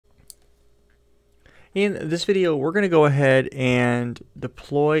In this video, we're going to go ahead and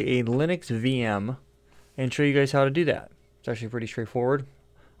deploy a Linux VM and show you guys how to do that. It's actually pretty straightforward.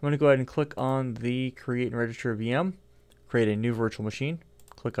 I'm going to go ahead and click on the Create and Register VM, create a new virtual machine,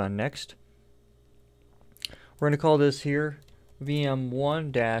 click on Next. We're going to call this here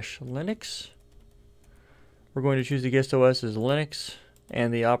VM1-Linux. We're going to choose the guest OS as Linux,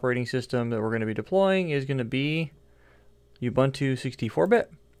 and the operating system that we're going to be deploying is going to be Ubuntu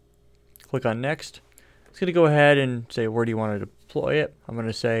 64-bit. Click on Next. It's going to go ahead and say where do you want to deploy it. I'm going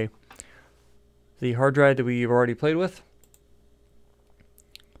to say the hard drive that we've already played with.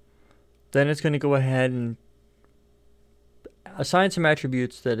 Then it's going to go ahead and assign some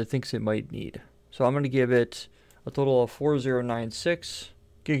attributes that it thinks it might need. So I'm going to give it a total of 4096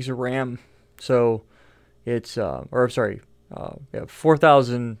 gigs of RAM. So it's,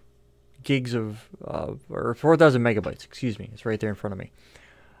 4,000 gigs of, or 4,000 megabytes, excuse me. It's right there in front of me.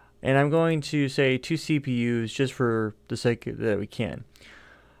 And I'm going to say 2 CPUs just for the sake that we can.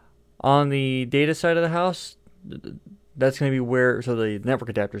 On the data side of the house, that's going to be where, so the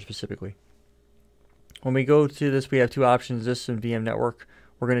network adapter specifically. When we go to this, we have two options, this and VM network.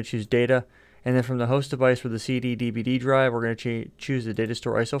 We're going to choose data. And then from the host device for the CD, DVD drive, we're going to choose the data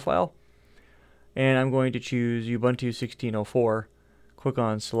store ISO file. And I'm going to choose Ubuntu 1604. Click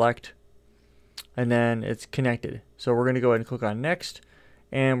on select. And then it's connected. So we're going to go ahead and click on next.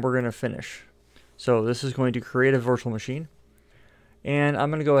 And we're going to finish. So this is going to create a virtual machine. And I'm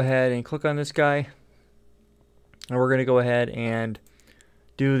going to go ahead and click on this guy. And we're going to go ahead and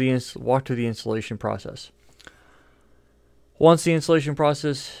do the walk through the installation process. Once the installation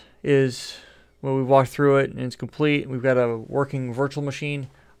process is, well, we've walked through it and it's complete, we've got a working virtual machine,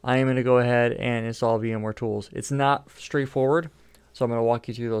 I am going to go ahead and install VMware Tools. It's not straightforward, so I'm going to walk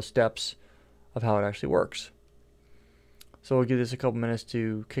you through those steps of how it actually works. So we'll give this a couple minutes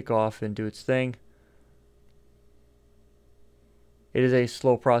to kick off and do its thing. It is a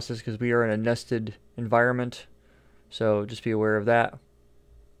slow process because we are in a nested environment, so just be aware of that.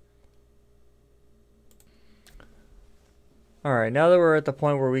 Alright, now that we're at the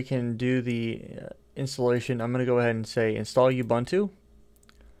point where we can do the installation, I'm going to go ahead and say install Ubuntu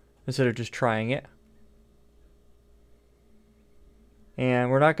instead of just trying it.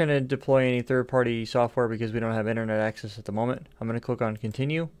 And we're not going to deploy any third-party software because we don't have internet access at the moment. I'm going to click on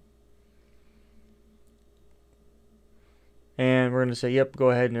continue. And we're going to say, yep,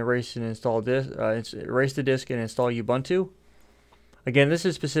 go ahead and erase and install this, erase the disk and install Ubuntu. Again, this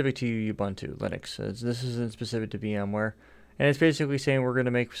is specific to Ubuntu Linux. This isn't specific to VMware. And it's basically saying we're going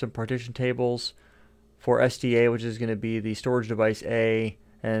to make some partition tables for SDA, which is going to be the storage device A,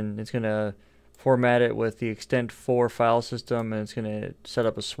 and it's going to format it with the extent 4 file system, and it's going to set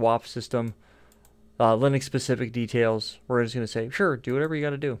up a swap system. Linux specific details, we're just going to say, sure, do whatever you got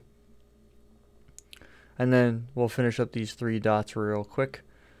to do. And then we'll finish up these 3 dots real quick.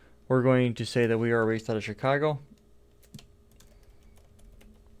 We're going to say that we are based out of Chicago.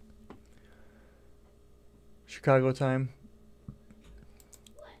 Chicago time.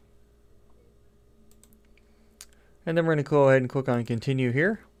 And then we're going to go ahead and click on continue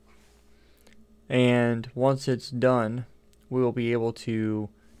here. And once it's done, we will be able to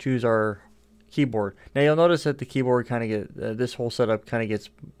choose our keyboard. Now you'll notice that the keyboard kind of this whole setup kind of gets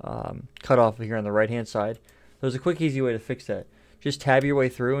cut off here on the right hand side. There's a quick easy way to fix that. Just tab your way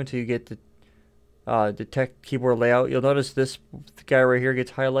through until you get the detect keyboard layout. You'll notice this guy right here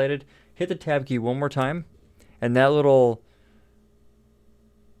gets highlighted. Hit the tab key one more time, and that little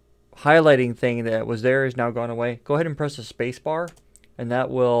highlighting thing that was there is now gone away. Go ahead and press the space bar, and that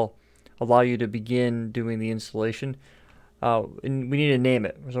will allow you to begin doing the installation. And we need to name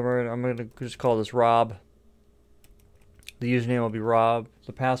it. So I'm going to just call this Rob. The username will be Rob.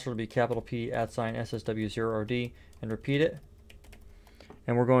 The password will be capital P @SSW0RD, and repeat it.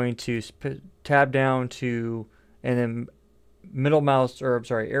 And we're going to tab down to, and then middle mouse, or I'm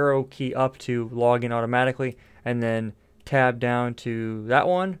sorry, arrow key up to log in automatically, and then tab down to that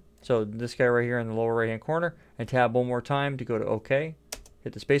one. So this guy right here in the lower right hand corner, and tab one more time to go to OK.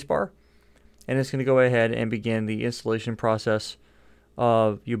 Hit the space bar. And it's going to go ahead and begin the installation process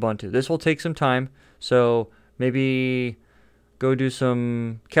of Ubuntu. This will take some time, so maybe go do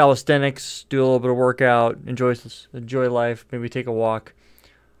some calisthenics, do a little bit of workout, enjoy life, maybe take a walk.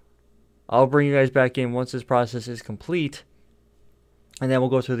 I'll bring you guys back in once this process is complete, and then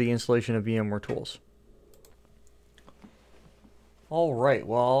we'll go through the installation of VMware Tools. Alright,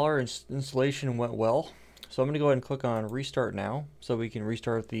 well, our installation went well, so I'm going to go ahead and click on Restart Now, so we can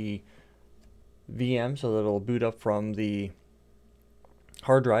restart the VM so that it'll boot up from the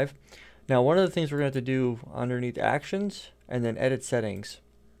hard drive. Now, one of the things we're going to have to do underneath Actions and then Edit Settings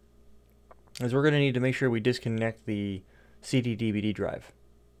is we're going to need to make sure we disconnect the CD/DVD drive.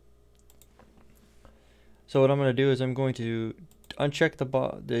 So what I'm going to do is I'm going to uncheck the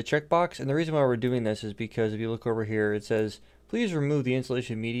checkbox, and the reason why we're doing this is because if you look over here, it says please remove the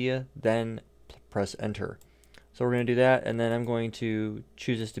installation media, then press enter. So we're going to do that, and then I'm going to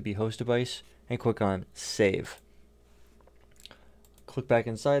choose this to be host device and click on save. Click back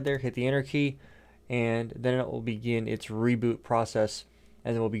inside there, hit the enter key, and then it will begin its reboot process,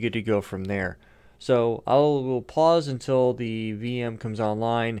 and then we'll be good to go from there. So we'll pause until the VM comes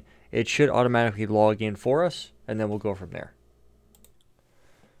online. It should automatically log in for us, and then we'll go from there.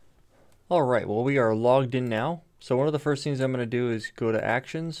 Alright, well, we are logged in now. So one of the first things I'm going to do is go to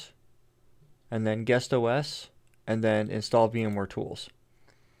Actions, and then Guest OS, and then install VMware Tools.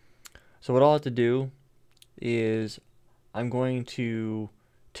 So what I'll have to do is I'm going to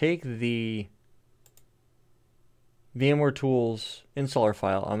take the VMware Tools installer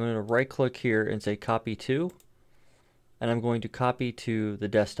file. I'm going to right click here and say copy to, and I'm going to copy to the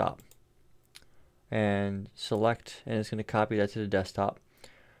desktop and select, and it's going to copy that to the desktop.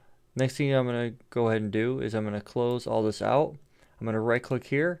 Next thing I'm going to go ahead and do is I'm going to close all this out. I'm going to right click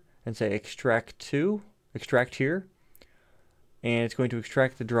here and say extract here, and it's going to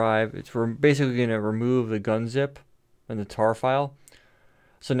extract the drive. It's basically going to remove the gun zip and the tar file.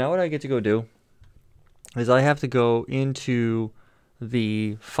 So now what I get to go do is I have to go into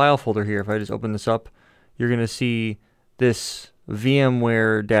the file folder here. If I just open this up, you're going to see this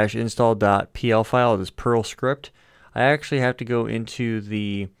VMware-install.pl file, this Perl script. I actually have to go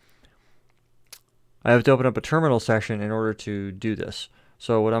into I have to open up a terminal session in order to do this.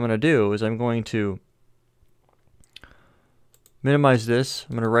 So what I'm going to do is I'm going to minimize this.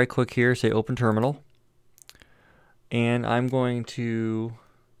 I'm going to right click here, say open terminal, and I'm going to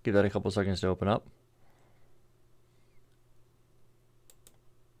give that a couple seconds to open up.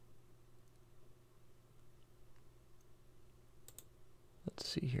 Let's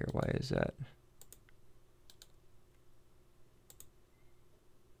see here, why is that?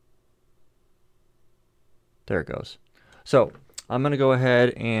 There it goes. So I'm going to go ahead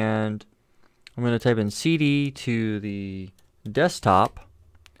and I'm going to type in CD to the desktop,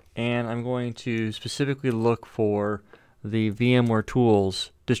 and I'm going to specifically look for the VMware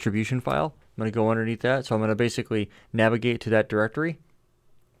Tools distribution file. I'm going to go underneath that, so I'm going to basically navigate to that directory,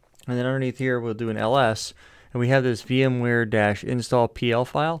 and then underneath here we'll do an ls, and we have this VMware-install.pl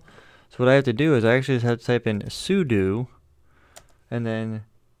file. So what I have to do is I actually just have to type in sudo and then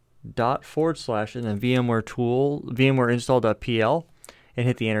 // and then VMware install.pl and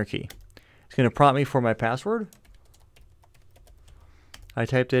hit the enter key. It's going to prompt me for my password. I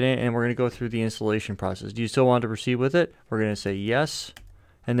typed it in, and we're going to go through the installation process. Do you still want to proceed with it? We're going to say yes,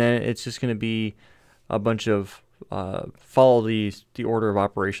 and then it's just going to be a bunch of follow the order of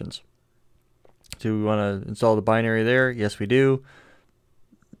operations. Do we want to install the binary there? Yes, we do.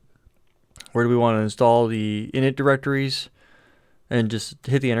 Where do we want to install the init directories? And just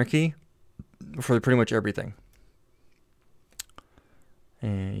hit the enter key for pretty much everything.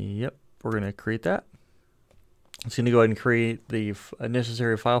 And yep, we're going to create that. It's going to go ahead and create the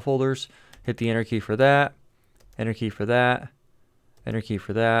necessary file folders. Hit the enter key for that, enter key for that, enter key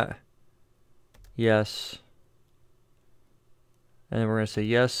for that. Yes. And then we're going to say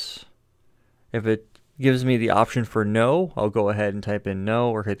yes. If it gives me the option for no, I'll go ahead and type in no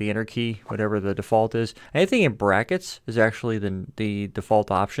or hit the enter key, whatever the default is. Anything in brackets is actually the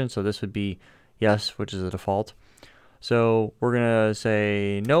default option, so this would be yes, which is the default. So we're going to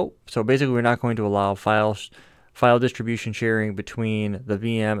say nope. So basically we're not going to allow file distribution sharing between the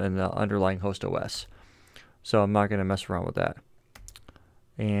VM and the underlying host OS. So I'm not going to mess around with that.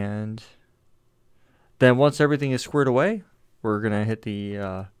 And then once everything is squared away, we're going to hit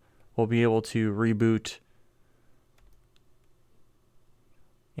the we'll be able to reboot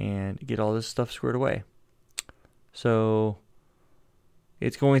and get all this stuff squared away. So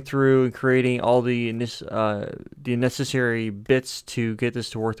it's going through and creating all the necessary bits to get this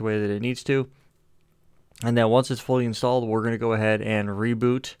to work the way that it needs to. And then once it's fully installed, we're going to go ahead and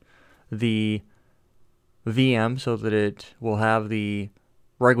reboot the VM so that it will have the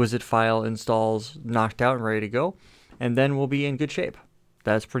requisite file installs knocked out and ready to go. And then we'll be in good shape.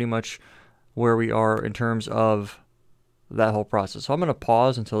 That's pretty much where we are in terms of that whole process. So I'm going to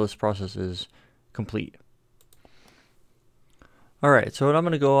pause until this process is complete. Alright, so what I'm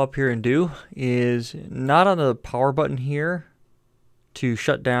going to go up here and do is not on the power button here to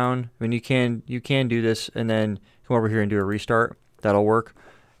shut down. I mean, you can do this and then come over here and do a restart. That'll work.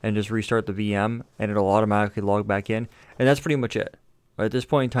 And just restart the VM and it'll automatically log back in. And that's pretty much it. At this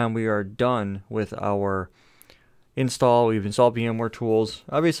point in time, we are done with our install. We've installed VMware Tools.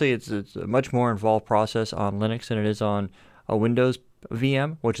 Obviously, it's a much more involved process on Linux than it is on a Windows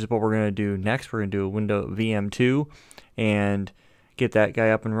VM, which is what we're going to do next. We're going to do a Windows VM2 and get that guy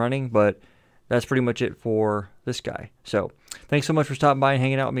up and running, but that's pretty much it for this guy. So thanks so much for stopping by and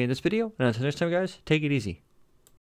hanging out with me in this video, and until next time, guys, take it easy.